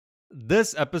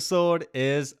This episode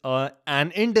is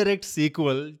an indirect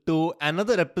sequel to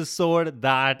another episode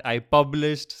that I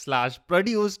published slash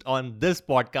produced on this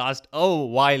podcast a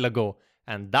while ago.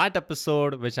 And that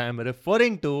episode, which I am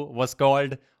referring to, was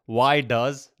called Why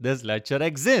Does This Lecture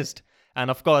Exist? And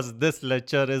of course, this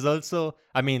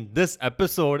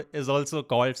episode is also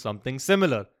called something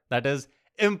similar. That is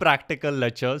Impractical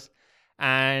Lectures.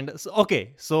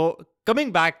 So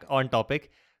coming back on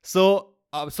topic, so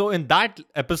in that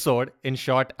episode, in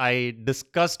short, I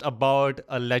discussed about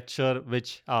a lecture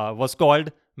which was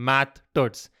called Math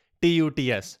Tuts,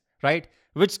 TUTS, right?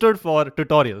 Which stood for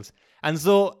tutorials. And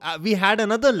so we had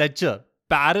another lecture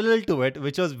parallel to it,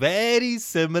 which was very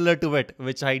similar to it,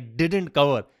 which I didn't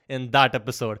cover in that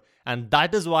episode. And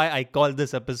that is why I call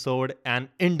this episode an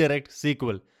indirect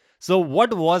sequel. So,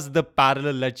 what was the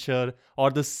parallel lecture or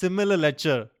the similar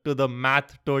lecture to the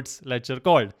Math Tuts lecture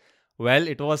called? Well,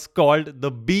 it was called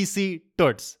the BC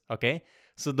TUTS. Okay.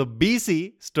 So the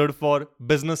BC stood for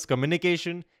business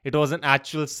communication. It was an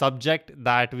actual subject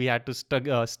that we had to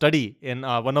study in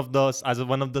one of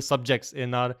the subjects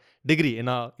in our degree in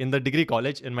the degree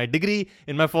college in my degree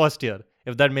in my first year,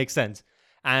 if that makes sense.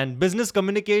 And business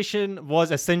communication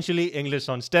was essentially English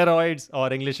on steroids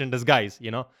or English in disguise.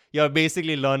 You're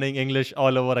basically learning English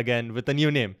all over again with a new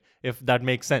name, if that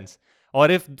makes sense. Or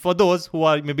if for those who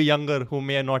are maybe younger who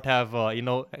may not have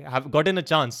gotten a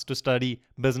chance to study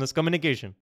business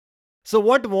communication. So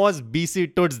what was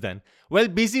BC TUTS then? Well,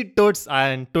 BC TUTS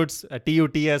and TUTS,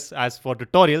 TUTS as for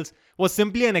tutorials, was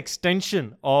simply an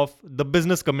extension of the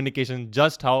business communication,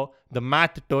 just how the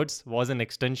math TUTS was an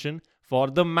extension for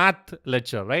the math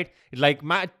lecture, right? Like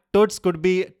math TUTS could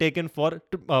be taken for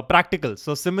practical.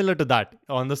 So similar to that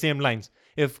on the same lines.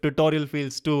 If tutorial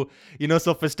feels too,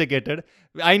 sophisticated.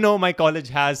 I know my college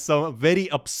has some very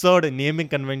absurd naming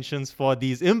conventions for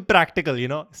these impractical,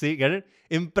 see, get it?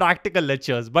 Impractical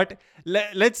lectures. But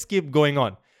let's keep going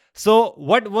on. So,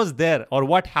 what was there or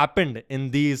what happened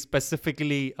in these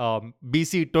specifically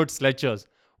BC TUTS lectures?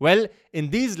 Well,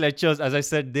 in these lectures, as I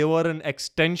said, they were an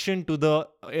extension to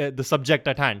the subject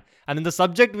at hand. And in the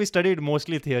subject, we studied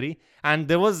mostly theory. And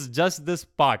there was just this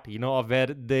part, of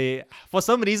where for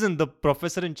some reason, the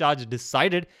professor in charge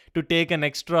decided to take an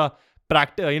extra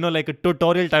like a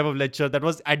tutorial type of lecture that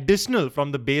was additional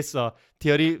from the base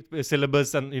theory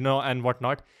syllabus and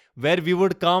whatnot, where we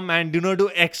would come and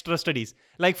do extra studies.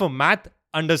 Like for math,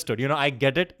 understood, I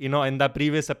get it. In the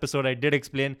previous episode I did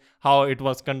explain how it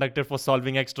was conducted for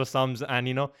solving extra sums, and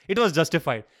it was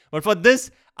justified. But for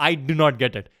this, I do not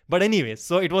get it. But anyways,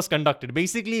 so it was conducted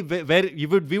basically where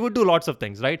we would do lots of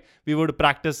things, right? We would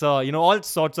practice all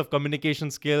sorts of communication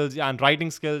skills and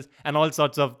writing skills and all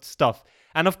sorts of stuff.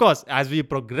 And of course, as we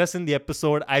progress in the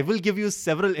episode, I will give you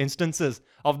several instances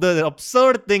of the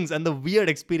absurd things and the weird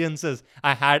experiences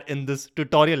I had in this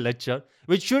tutorial lecture,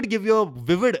 which should give you a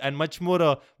vivid and much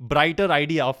more brighter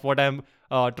idea of what I'm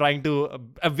trying to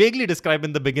vaguely describe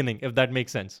in the beginning, if that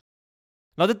makes sense.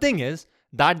 Now, the thing is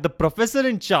that the professor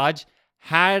in charge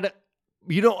had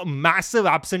massive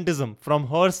absenteeism from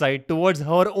her side towards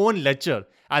her own lecture.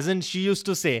 As in, she used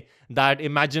to say that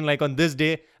imagine like on this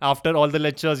day, after all the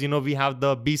lectures, we have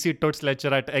the BC TUTS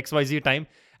lecture at XYZ time.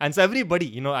 And so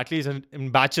everybody, at least in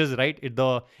batches, right?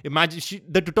 The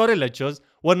tutorial lectures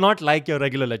were not like your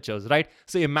regular lectures, right?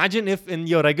 So imagine if in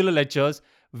your regular lectures,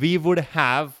 we would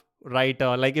have, right?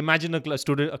 Like imagine a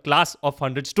class of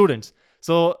 100 students.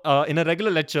 So in a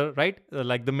regular lecture, right,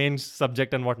 like the main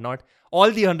subject and whatnot, all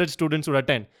the 100 students would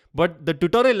attend. But the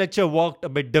tutorial lecture worked a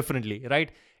bit differently, right?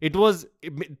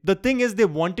 The thing is, they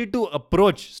wanted to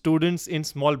approach students in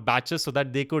small batches so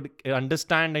that they could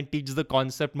understand and teach the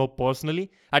concept more personally.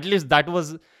 At least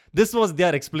this was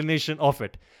their explanation of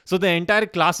it. So the entire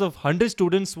class of 100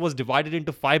 students was divided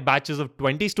into 5 batches of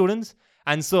 20 students.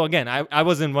 And so again, I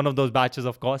was in one of those batches,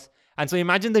 of course. And so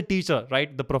imagine the teacher,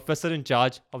 right, the professor in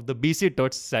charge of the BC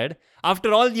TUTS said,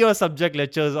 after all your subject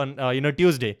lectures on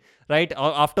Tuesday, right,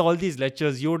 after all these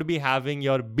lectures, you would be having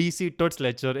your BC TUTS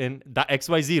lecture in the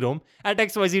XYZ room at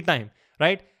XYZ time,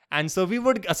 right? And so we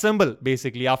would assemble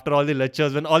basically after all the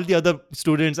lectures when all the other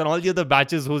students and all the other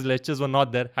batches whose lectures were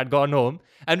not there had gone home,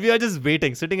 and we were just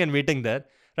sitting and waiting there,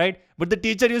 right? But the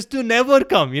teacher used to never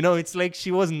come. It's like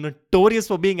she was notorious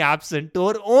for being absent to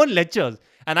her own lectures.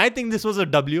 And I think this was a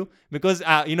W because,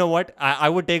 you know what? I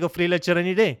would take a free lecture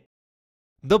any day.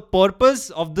 The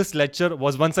purpose of this lecture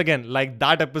was once again, like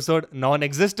that episode,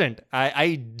 non-existent.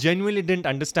 I genuinely didn't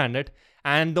understand it.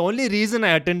 And the only reason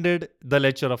I attended the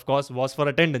lecture, of course, was for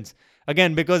attendance.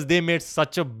 Again, because they made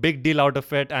such a big deal out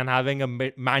of it and having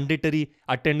a mandatory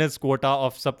attendance quota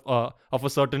of a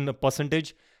certain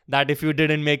percentage, that if you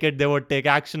didn't make it, they would take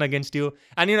action against you.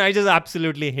 And I just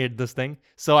absolutely hate this thing.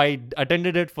 So I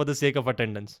attended it for the sake of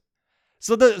attendance.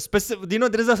 So the specific,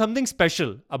 there is something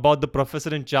special about the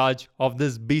professor in charge of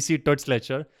this BC Tuts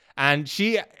lecture, and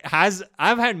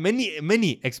I've had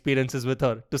many experiences with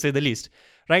her, to say the least,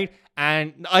 right?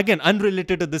 And again,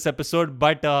 unrelated to this episode,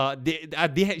 but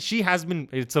she has been,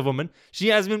 it's a woman, she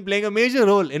has been playing a major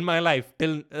role in my life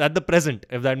till at the present,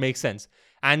 if that makes sense.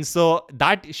 And so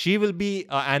that she will be,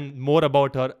 and more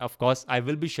about her, of course, I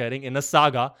will be sharing in a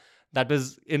saga that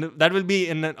will be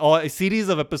in a series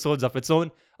of episodes of its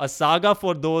own. A saga,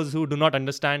 for those who do not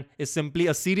understand, is simply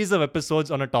a series of episodes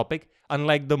on a topic,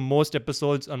 unlike the most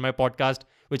episodes on my podcast,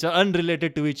 which are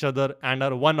unrelated to each other and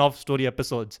are one-off story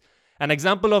episodes. An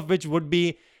example of which would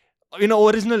be,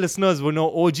 original listeners would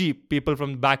know, OG people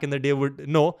from back in the day would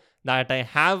know that I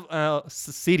have a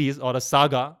series or a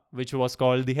saga which was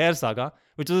called the Hair Saga,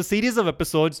 which was a series of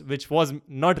episodes which was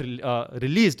not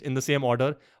released in the same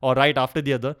order or right after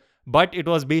the other, but it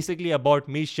was basically about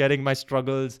me sharing my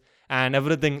struggles and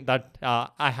everything that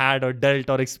I had or dealt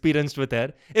or experienced with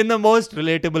hair in the most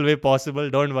relatable way possible.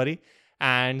 Don't worry.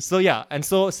 And so and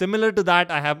so similar to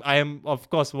that, I am of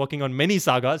course working on many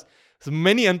sagas, so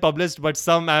many unpublished, but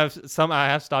some I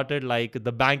have started, like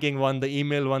the banking one, the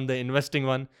email one, the investing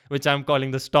one, which I'm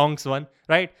calling the stonks one,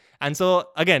 right? And so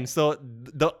again, so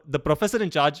the professor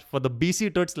in charge for the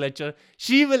BC Tuts lecture,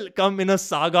 she will come in a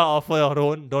saga of her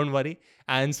own. Don't worry.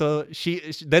 And so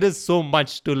there is so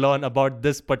much to learn about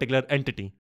this particular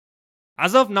entity.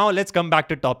 As of now, let's come back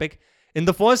to topic. In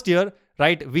the first year,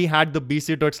 right, we had the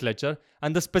BC Tuts lecture,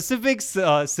 and the specific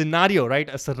scenario,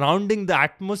 right, surrounding the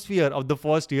atmosphere of the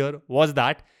first year was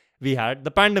that we had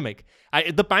the pandemic.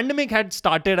 The pandemic had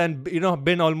started and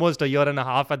been almost a year and a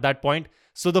half at that point.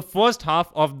 So the first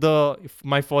half of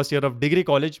my first year of degree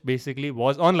college basically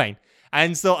was online.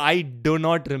 And so I do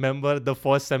not remember the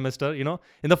first semester.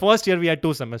 In the first year we had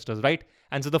 2 semesters, right?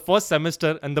 And so the first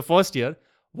semester and the first year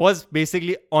was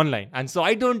basically online. And so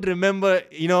I don't remember,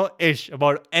 ish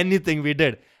about anything we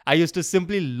did. I used to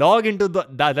simply log into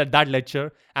that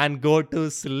lecture and go to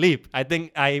sleep. I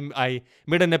think I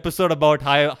made an episode about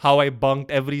how I bunked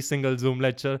every single Zoom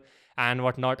lecture and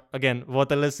whatnot. Again,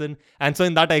 worth a listen. And so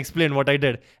in that I explained what I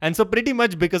did. And so pretty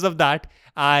much because of that,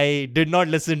 I did not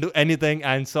listen to anything.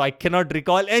 And so I cannot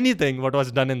recall anything what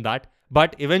was done in that.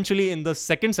 But eventually in the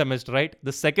second semester, right,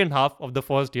 the second half of the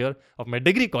first year of my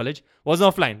degree college was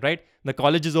offline, right? The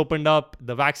colleges opened up,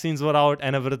 the vaccines were out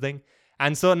and everything.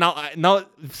 And so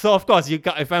so of course,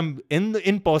 if I'm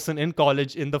in person, in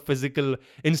college, in the physical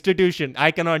institution, I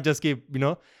cannot just keep,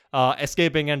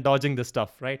 escaping and dodging this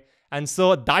stuff, right? And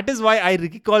so that is why I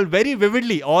recall very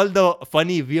vividly all the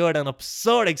funny, weird and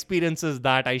absurd experiences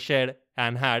that I shared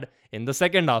and had in the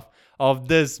second half of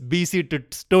this BC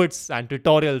tuts and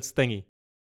tutorials thingy.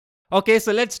 Okay,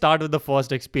 so let's start with the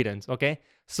first experience, okay?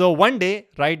 So one day,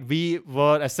 right, we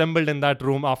were assembled in that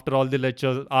room after all the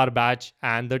lectures, our batch,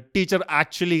 and the teacher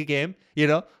actually came,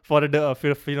 for a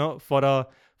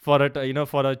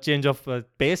change of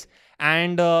pace.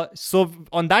 And so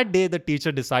on that day, the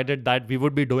teacher decided that we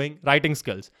would be doing writing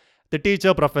skills. The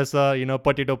teacher, professor,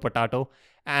 potato.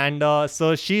 And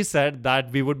so she said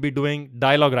that we would be doing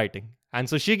dialogue writing. And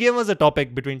so she gave us a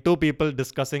topic between 2 people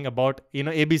discussing about,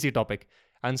 ABC topic.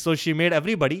 And so she made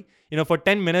everybody, for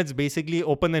 10 minutes, basically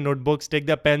open their notebooks, take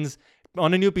their pens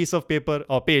on a new piece of paper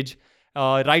or page,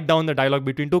 write down the dialogue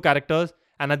between 2 characters.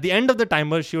 And at the end of the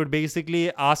timer, she would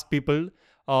basically ask people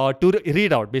to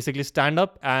read out, basically stand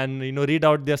up and, read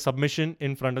out their submission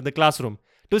in front of the classroom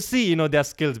to see, their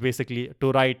skills, basically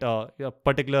to write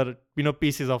particular,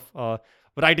 pieces of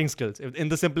writing skills in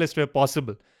the simplest way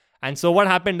possible. And so what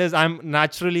happened is I'm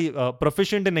naturally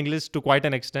proficient in English to quite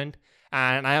an extent.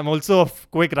 And I am also a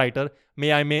quick writer.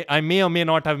 I may or may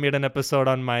not have made an episode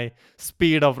on my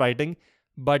speed of writing.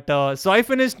 But so I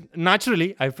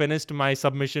finished my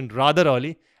submission rather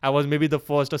early. I was maybe the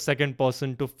first or second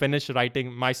person to finish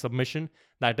writing my submission,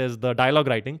 that is the dialogue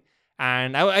writing.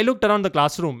 And I looked around the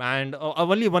classroom and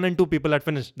only 1 and 2 people had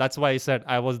finished. That's why I said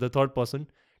I was the third person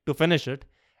to finish it.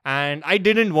 And I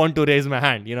didn't want to raise my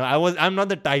hand. I'm not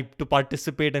the type to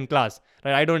participate in class,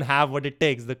 right? I don't have what it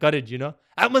takes, the courage,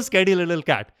 I'm a scaredy little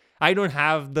cat. I don't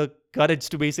have the courage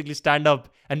to basically stand up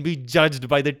and be judged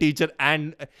by the teacher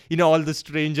and, all the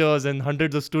strangers and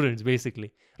hundreds of students,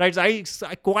 basically, right? So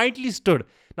I quietly stood.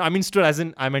 No, I mean stood as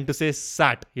in, I meant to say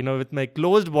sat, with my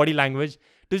closed body language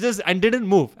and didn't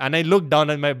move. And I looked down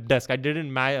at my desk. I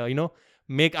didn't,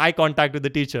 make eye contact with the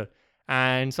teacher.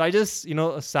 And so I just,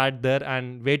 sat there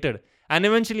and waited. And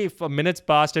eventually, for minutes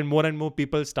passed and more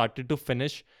people started to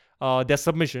finish their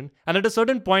submission. And at a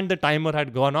certain point, the timer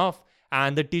had gone off.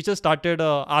 And the teacher started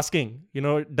asking,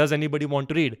 does anybody want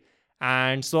to read?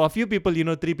 And so a few people,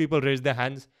 3 people raised their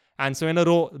hands. And so in a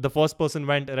row, the first person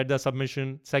went, read the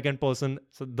submission, second person,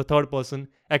 so the third person,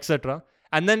 etc.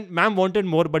 And then ma'am wanted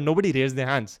more, but nobody raised their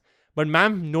hands. But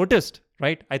ma'am noticed,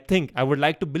 right? I would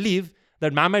like to believe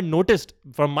that ma'am had noticed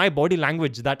from my body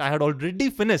language that I had already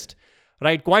finished,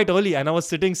 right, quite early, and I was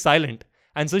sitting silent.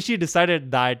 And so she decided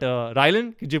that,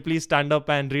 Rylan, could you please stand up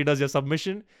and read us your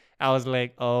submission? I was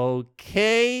like,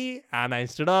 okay. And I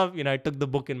stood up, I took the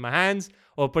book in my hands,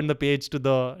 opened the page to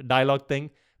the dialogue thing,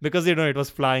 because, it was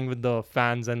flying with the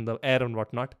fans and the air and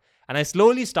whatnot. And I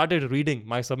slowly started reading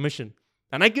my submission.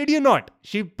 And I kid you not,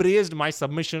 she praised my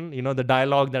submission, the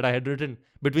dialogue that I had written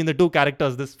between the two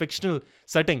characters, this fictional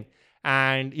setting.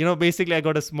 And, basically I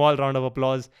got a small round of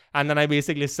applause, and then I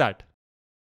basically sat.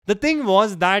 The thing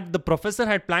was that the professor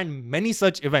had planned many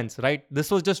such events, right?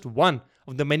 This was just one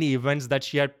of the many events that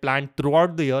she had planned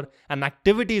throughout the year and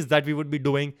activities that we would be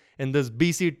doing in this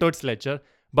BC Tuts lecture.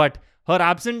 But her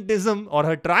absenteeism, or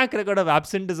her track record of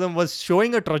absenteeism, was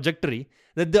showing a trajectory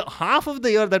that the half of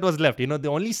the year that was left, the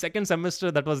only second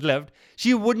semester that was left,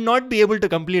 she would not be able to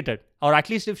complete it. Or at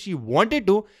least if she wanted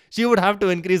to, she would have to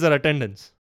increase her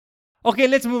attendance. Okay,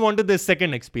 let's move on to the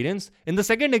second experience. In the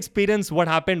second experience, what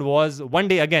happened was, one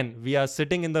day again, we are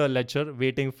sitting in the lecture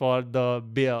waiting for the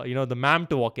ma'am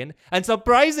to walk in. And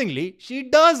surprisingly, she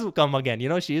does come again.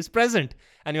 She is present.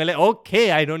 And you're like, okay,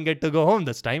 I don't get to go home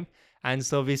this time. And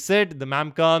so we sit, the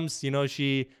ma'am comes,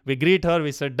 we greet her,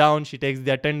 we sit down, she takes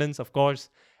the attendance, of course.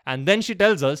 And then she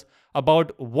tells us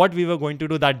about what we were going to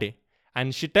do that day.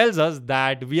 And she tells us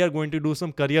that we are going to do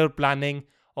some career planning,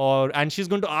 and she's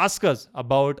going to ask us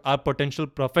about our potential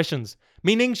professions.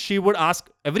 Meaning she would ask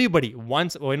everybody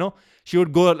once, she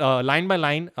would go line by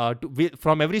line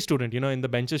from every student, in the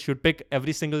benches. She would pick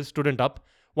every single student up,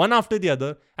 one after the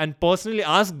other, and personally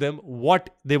ask them what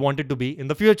they wanted to be in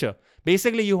the future.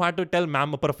 Basically, you had to tell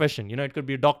ma'am a profession. It could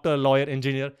be doctor, lawyer,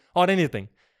 engineer, or anything.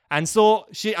 And so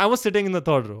I was sitting in the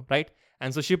third row, right?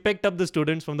 And so she picked up the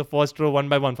students from the first row one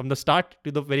by one, from the start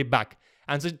to the very back.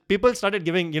 And so people started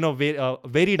giving,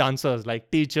 varied answers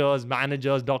like teachers,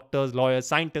 managers, doctors, lawyers,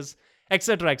 scientists,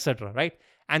 etc., right?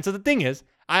 And so the thing is,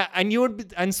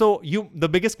 the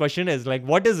biggest question is like,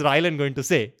 what is Rylan going to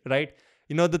say, right?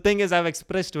 The thing is, I've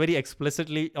expressed very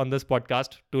explicitly on this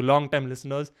podcast to long-time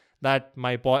listeners that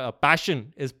my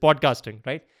passion is podcasting,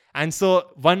 right? And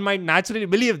so one might naturally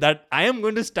believe that I am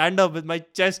going to stand up with my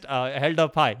chest held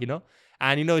up high,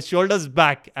 and, shoulders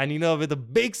back, and, with a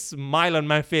big smile on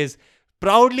my face,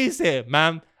 proudly say,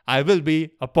 ma'am, I will be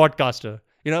a podcaster,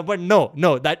 but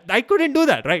no, that I couldn't do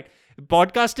that, right?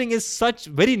 Podcasting is such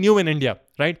very new in India,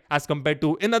 right? As compared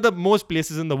to in other most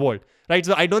places in the world, right?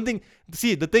 So I don't think,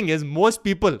 the thing is, most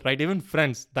people, right, even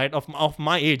friends that of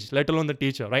my age, let alone the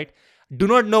teacher, right, do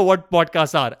not know what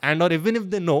podcasts are. And or even if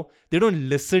they know, they don't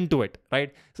listen to it,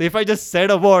 right? So if I just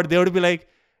said a word, they would be like,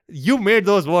 you made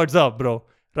those words up, bro,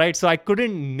 right? So I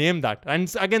couldn't name that.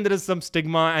 And again, there is some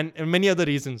stigma and many other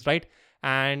reasons, right?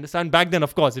 And back then,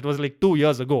 of course, it was like 2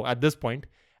 years ago at this point.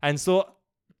 And so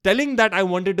telling that I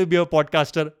wanted to be a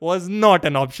podcaster was not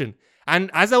an option. And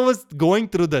as I was going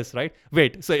through this, right,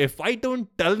 wait, so if I don't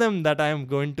tell them that I am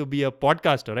going to be a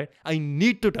podcaster, right, I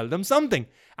need to tell them something.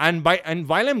 And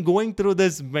while I'm going through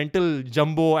this mental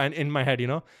jumbo and in my head,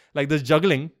 like this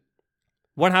juggling,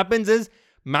 what happens is,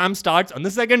 ma'am starts on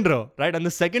the second row, right? And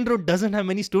the second row doesn't have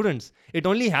many students. It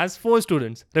only has 4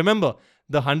 students. Remember,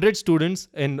 the 100 students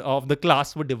of the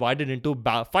class were divided into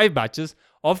 5 batches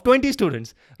of 20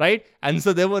 students, right? And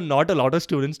so there were not a lot of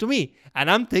students to me.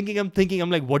 And I'm thinking, I'm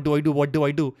like, what do I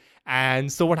do?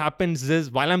 And so what happens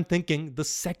is, while I'm thinking, the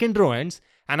second row ends,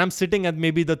 and I'm sitting at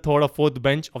maybe the third or fourth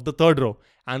bench of the third row.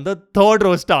 And the third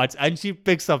row starts, and she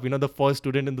picks up, the first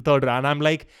student in the third row. And I'm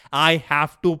like, I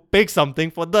have to pick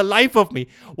something for the life of me.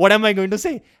 What am I going to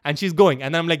say? And she's going.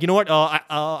 And I'm like, you know what?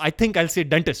 I think I'll say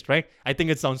dentist, right? I think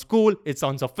it sounds cool. It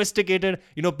sounds sophisticated.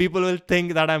 People will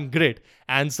think that I'm great.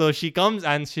 And so she comes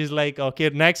and she's like, okay,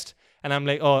 next. And I'm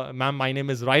like, oh, ma'am, my name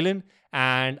is Rylan,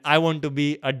 and I want to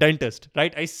be a dentist,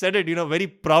 right? I said it, very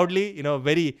proudly,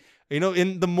 very,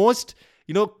 in the most,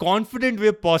 confident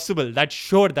way possible, that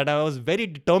showed that I was very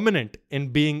determined in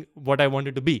being what I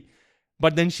wanted to be.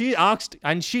 But then she asked,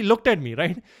 and she looked at me,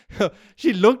 right?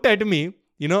 She looked at me,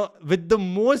 with the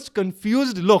most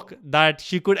confused look that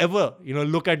she could ever,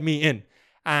 look at me in.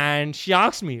 And she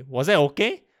asked me, was I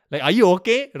okay? Like, are you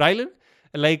okay, Rylan?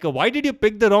 Like, why did you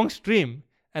pick the wrong stream?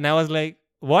 And I was like,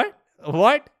 what?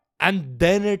 And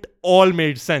then it all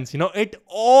made sense. It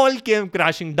all came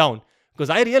crashing down, because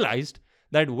I realized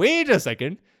that, wait a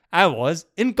second, I was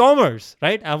in commerce,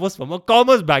 right? I was from a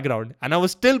commerce background and I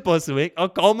was still pursuing a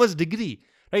commerce degree,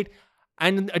 right?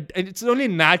 And it's only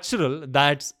natural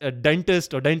that a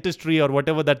dentist or dentistry or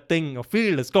whatever that thing or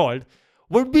field is called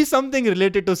would be something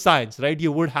related to science, right?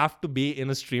 You would have to be in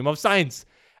a stream of science.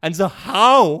 And so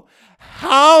how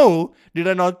did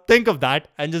I not think of that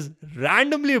and just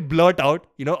randomly blurt out,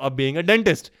 being a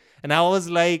dentist? And I was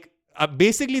like,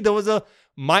 basically there was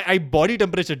my body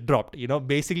temperature dropped,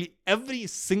 basically every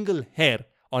single hair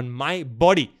on my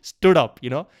body stood up,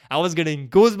 I was getting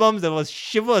goosebumps, there was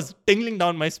shivers tingling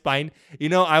down my spine,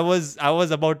 I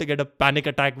was about to get a panic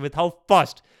attack with how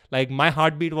fast, like my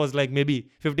heartbeat was like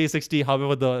maybe 50, 60,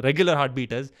 however the regular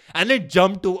heartbeat is, and it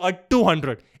jumped to a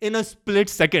 200 in a split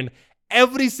second.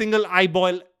 Every single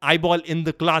eyeball in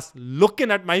the class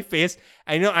looking at my face,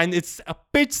 and it's a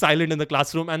pitch silent in the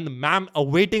classroom, and the ma'am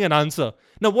awaiting an answer.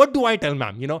 Now what do I tell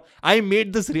ma'am? I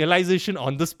made this realization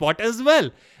on the spot as well,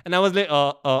 and I was like,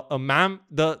 ma'am,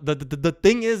 the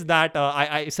thing is that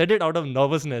I said it out of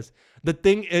nervousness. The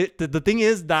thing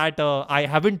is that I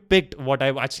haven't picked what I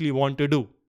actually want to do.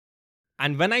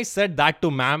 And when I said that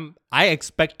to ma'am, I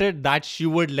expected that she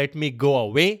would let me go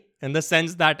away, in the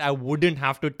sense that I wouldn't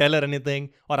have to tell her anything,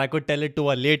 or I could tell it to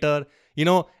her later.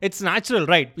 It's natural,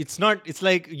 right? It's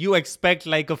like you expect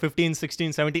like a 15,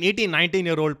 16, 17, 18,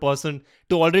 19-year-old person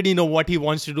to already know what he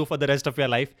wants to do for the rest of your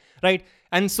life, right?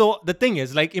 And so the thing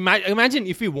is, like, imagine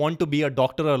if you want to be a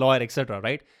doctor, a lawyer, etc.,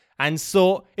 right? And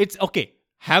so it's okay.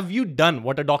 Have you done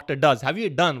what a doctor does? Have you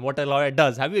done what a lawyer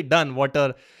does? Have you done what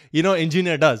a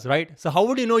engineer does, right? So how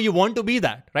would you know you want to be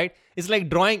that, right? It's like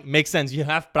drawing makes sense. You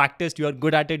have practiced, you are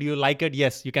good at it, you like it.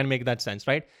 Yes, you can make that sense,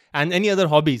 right? And any other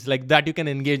hobbies like that you can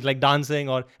engage, like dancing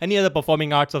or any other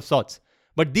performing arts of sorts.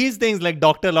 But these things like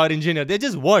doctor, lawyer, engineer, they're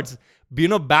just words,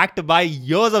 backed by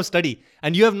years of study.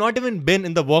 And you have not even been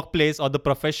in the workplace or the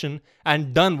profession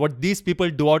and done what these people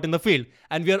do out in the field.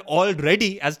 And we are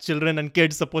already, as children and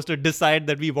kids, supposed to decide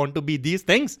that we want to be these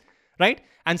things, right?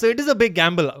 And so it is a big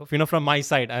gamble, from my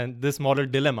side, and this moral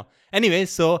dilemma. Anyway,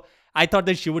 so I thought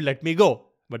that she would let me go.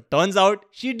 But turns out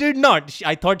she did not.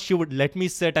 I thought she would let me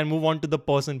sit and move on to the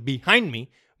person behind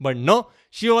me. But no,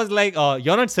 she was like,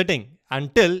 you're not sitting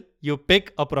until you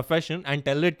pick a profession and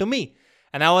tell it to me.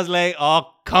 And I was like, oh,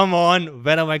 come on,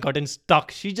 where have I gotten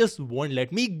stuck? She just won't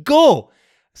let me go.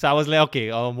 So I was like,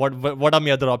 okay, what are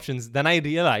my other options? Then I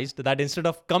realized that instead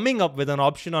of coming up with an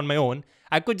option on my own,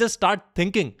 I could just start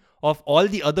thinking of all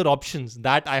the other options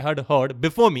that I had heard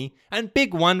before me and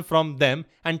pick one from them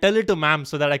and tell it to ma'am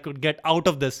so that I could get out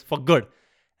of this for good.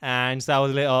 And so I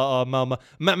was like,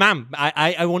 ma'am,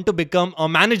 I want to become a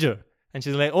manager. And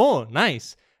she's like, oh,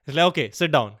 nice. She's like, okay,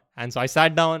 sit down. And so I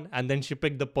sat down, and then she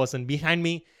picked the person behind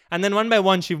me. And then one by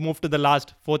one, she moved to the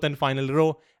last, fourth and final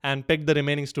row and picked the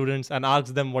remaining students and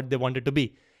asked them what they wanted to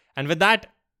be. And with that,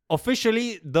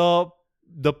 officially the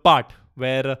part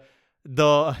where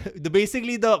the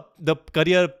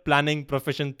career planning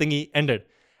profession thingy ended.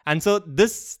 And so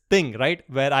this thing, right,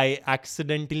 where I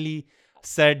accidentally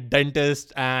said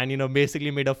dentist and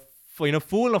basically made a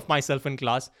fool of myself in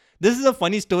class. This is a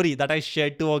funny story that I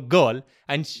shared to a girl,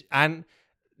 and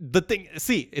the thing,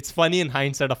 see, it's funny in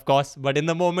hindsight, of course, but in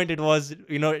the moment it was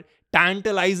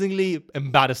tantalizingly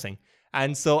embarrassing.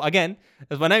 And so again,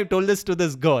 when I told this to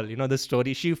this girl, this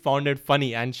story, she found it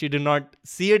funny and she did not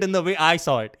see it in the way I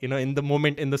saw it, in the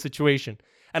moment, in the situation.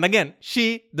 And again,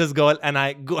 this girl and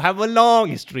I have a long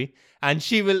history, and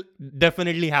she will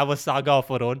definitely have a saga of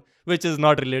her own, which is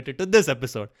not related to this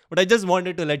episode. But I just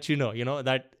wanted to let you know,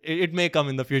 that it may come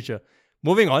in the future.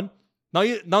 Moving on.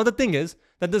 Now the thing is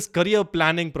that this career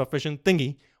planning profession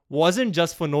thingy wasn't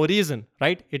just for no reason,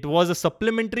 right? It was a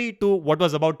supplementary to what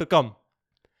was about to come.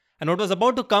 And what was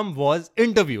about to come was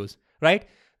interviews, right?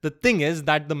 The thing is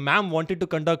that the ma'am wanted to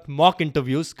conduct mock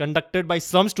interviews conducted by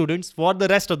some students for the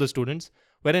rest of the students,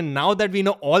 wherein now that we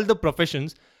know all the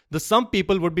professions, some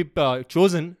people would be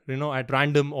chosen, at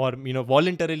random or,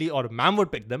 voluntarily, or ma'am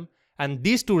would pick them. And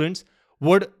these students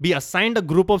would be assigned a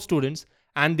group of students,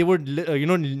 and they would,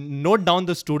 note down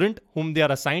the student whom they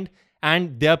are assigned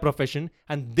and their profession,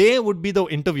 and they would be the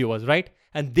interviewers, right?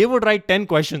 And they would write 10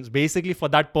 questions basically for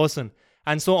that person.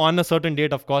 And so on a certain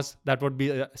date, of course, that would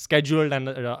be scheduled and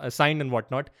assigned and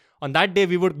whatnot. On that day,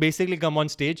 we would basically come on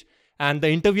stage, and the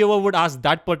interviewer would ask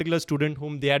that particular student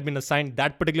whom they had been assigned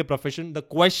that particular profession, the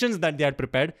questions that they had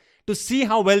prepared, to see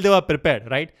how well they were prepared,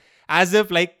 right? As if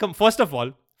like, first of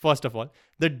all,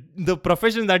 the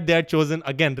profession that they had chosen,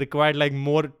 again, required like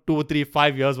more 2, 3,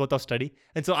 5 years worth of study.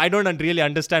 And so I don't really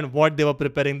understand what they were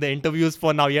preparing the interviews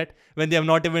for now yet, when they have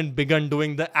not even begun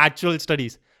doing the actual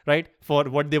studies, right, for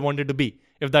what they wanted to be,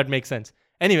 if that makes sense.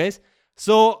 Anyways,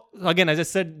 So again, as I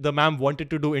said, the ma'am wanted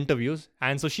to do interviews.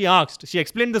 And so she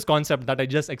explained this concept that I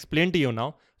just explained to you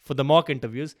now for the mock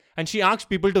interviews. And she asked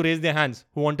people to raise their hands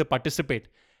who want to participate.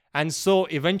 And so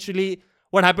eventually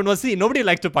what happened was, see, nobody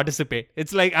likes to participate.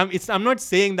 It's like, I'm not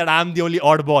saying that I'm the only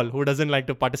oddball who doesn't like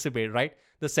to participate, right?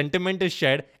 The sentiment is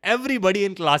shared. Everybody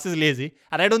in class is lazy.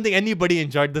 And I don't think anybody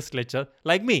enjoyed this lecture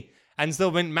like me. And so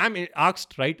when ma'am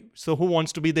asked, right, so who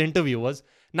wants to be the interviewers?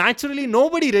 Naturally,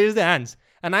 nobody raised their hands.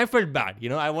 And I felt bad.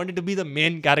 I wanted to be the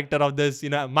main character of this,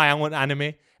 my own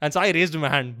anime. And so I raised my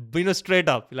hand, straight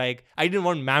up. Like, I didn't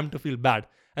want ma'am to feel bad.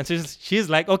 And so she's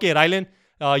like, okay, Rylan,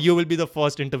 you will be the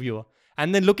first interviewer.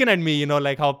 And then looking at me,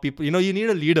 like how people, you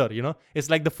need a leader, It's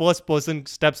like the first person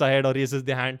steps ahead or raises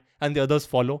their hand and the others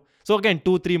follow. So again,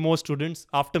 2-3 more students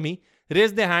after me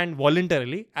raised their hand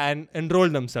voluntarily and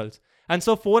enrolled themselves. And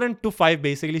so 4 and to 5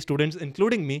 basically students,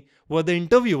 including me, were the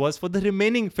interviewers for the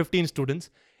remaining 15 students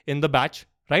in the batch,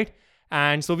 right?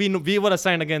 And so we were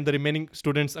assigned again the remaining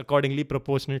students accordingly,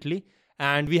 proportionately.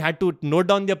 And we had to note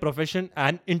down their profession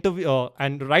and interview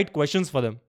and write questions for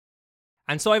them.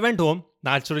 And so I went home,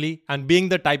 naturally, and being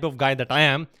the type of guy that I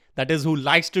am, that is who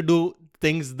likes to do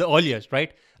things the earliest,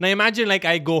 right? Now imagine like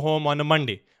I go home on a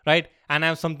Monday, right? And I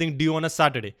have something due on a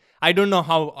Saturday. I don't know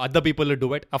how other people will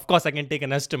do it. Of course, I can take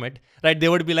an estimate, right? They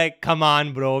would be like, come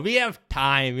on, bro, we have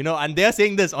time, and they're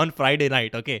saying this on Friday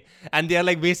night, okay? And they're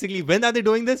like, basically, when are they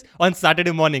doing this? On Saturday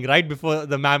morning, right? Before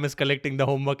the ma'am is collecting the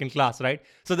homework in class, right?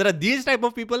 So there are these type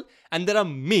of people, and there are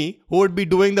me who would be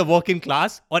doing the work in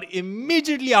class or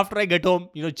immediately after I get home,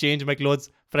 change my clothes,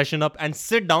 freshen up and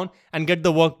sit down and get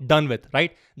the work done with,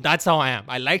 right? That's how I am.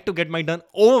 I like to get my done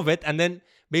over with and then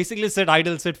basically sit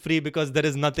idle, sit free because there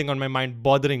is nothing on my mind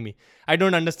bothering me. I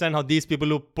don't understand how these people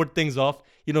who put things off,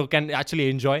 can actually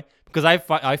enjoy, because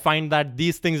I find that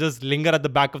these things just linger at the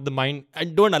back of the mind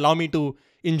and don't allow me to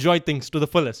enjoy things to the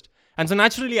fullest. And so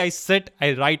naturally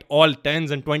I write all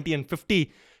 10s and 20 and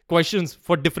 50 questions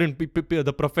for different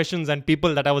the professions and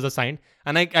people that I was assigned,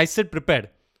 and I sit prepared.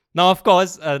 Now, of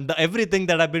course, everything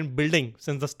that I've been building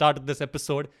since the start of this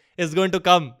episode is going to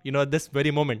come, at this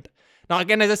very moment. Now,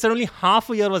 again, as I said, only half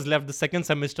a year was left, the second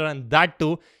semester, and that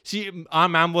too, our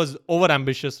ma'am was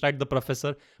over-ambitious, right, the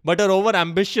professor. But her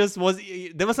over-ambitious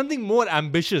there was something more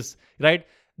ambitious, right,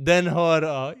 than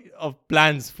her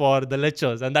plans for the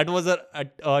lectures. And that was her,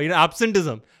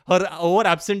 absenteeism. Her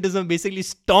over-absenteeism basically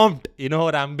stomped,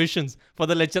 her ambitions for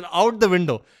the lecture out the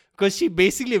window. Because she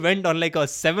basically went on like a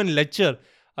 7-lecture,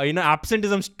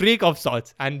 absenteeism streak of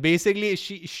sorts. And basically,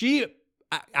 she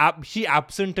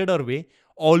absented her way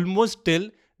almost till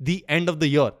the end of the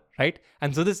year, right?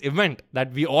 And so this event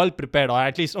that we all prepared, or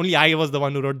at least only I was the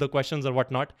one who wrote the questions or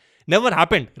whatnot, never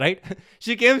happened, right?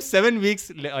 She came 7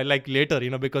 weeks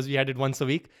later, because we had it once a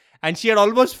week, and she had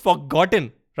almost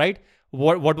forgotten, right?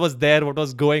 What was there, what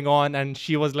was going on, and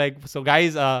she was like, so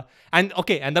guys, and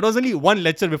that was only one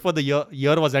lecture before the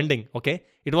year was ending, okay?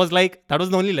 It was like, that was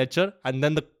the only lecture, and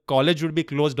then the college would be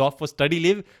closed off for study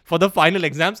leave for the final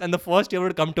exams, and the first year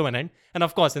would come to an end. And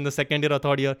of course, in the second year or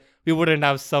third year, we wouldn't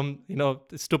have some,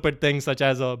 stupid things such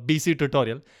as a BC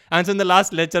tutorial. And so in the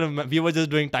last lecture, we were just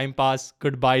doing time pass,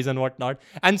 goodbyes and whatnot.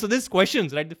 And so these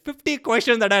questions, right, the 50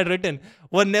 questions that I had written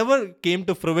were never came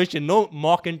to fruition. No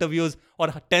mock interviews or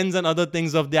 10s and other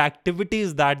things of the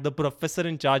activities that the professor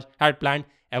in charge had planned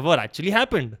ever actually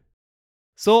happened.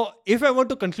 So if I want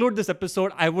to conclude this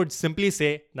episode, I would simply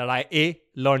say that I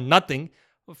learned nothing.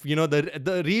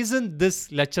 The reason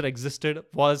this lecture existed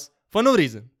was for no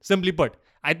reason. Simply put,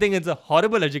 I think it's a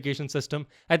horrible education system.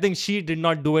 I think she did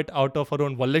not do it out of her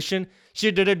own volition. She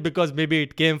did it because maybe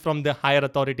it came from the higher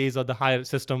authorities or the higher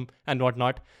system and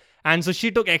whatnot. And so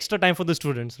she took extra time for the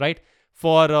students, right?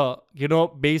 For,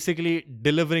 basically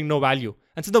delivering no value.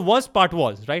 And so the worst part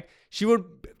was, right? She would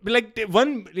be like,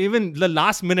 even the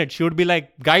last minute, she would be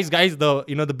like, guys, the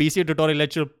BCA tutorial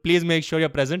lecture, please make sure you're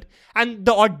present. And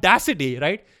the audacity,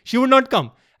 right? She would not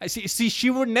come. She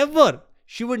would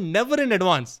never in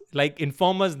advance,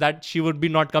 inform us that she would be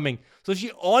not coming. So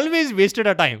she always wasted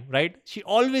her time, right? She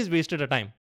always wasted her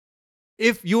time.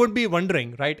 If you would be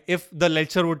wondering, right, if the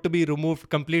lecture were to be removed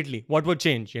completely, what would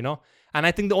change, And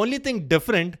I think the only thing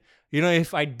different,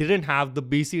 if I didn't have the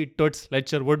BC Tuts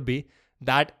lecture would be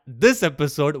that this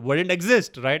episode wouldn't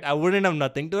exist, right? I wouldn't have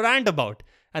nothing to rant about.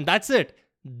 And that's it.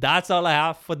 That's all I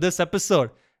have for this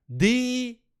episode.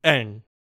 The end.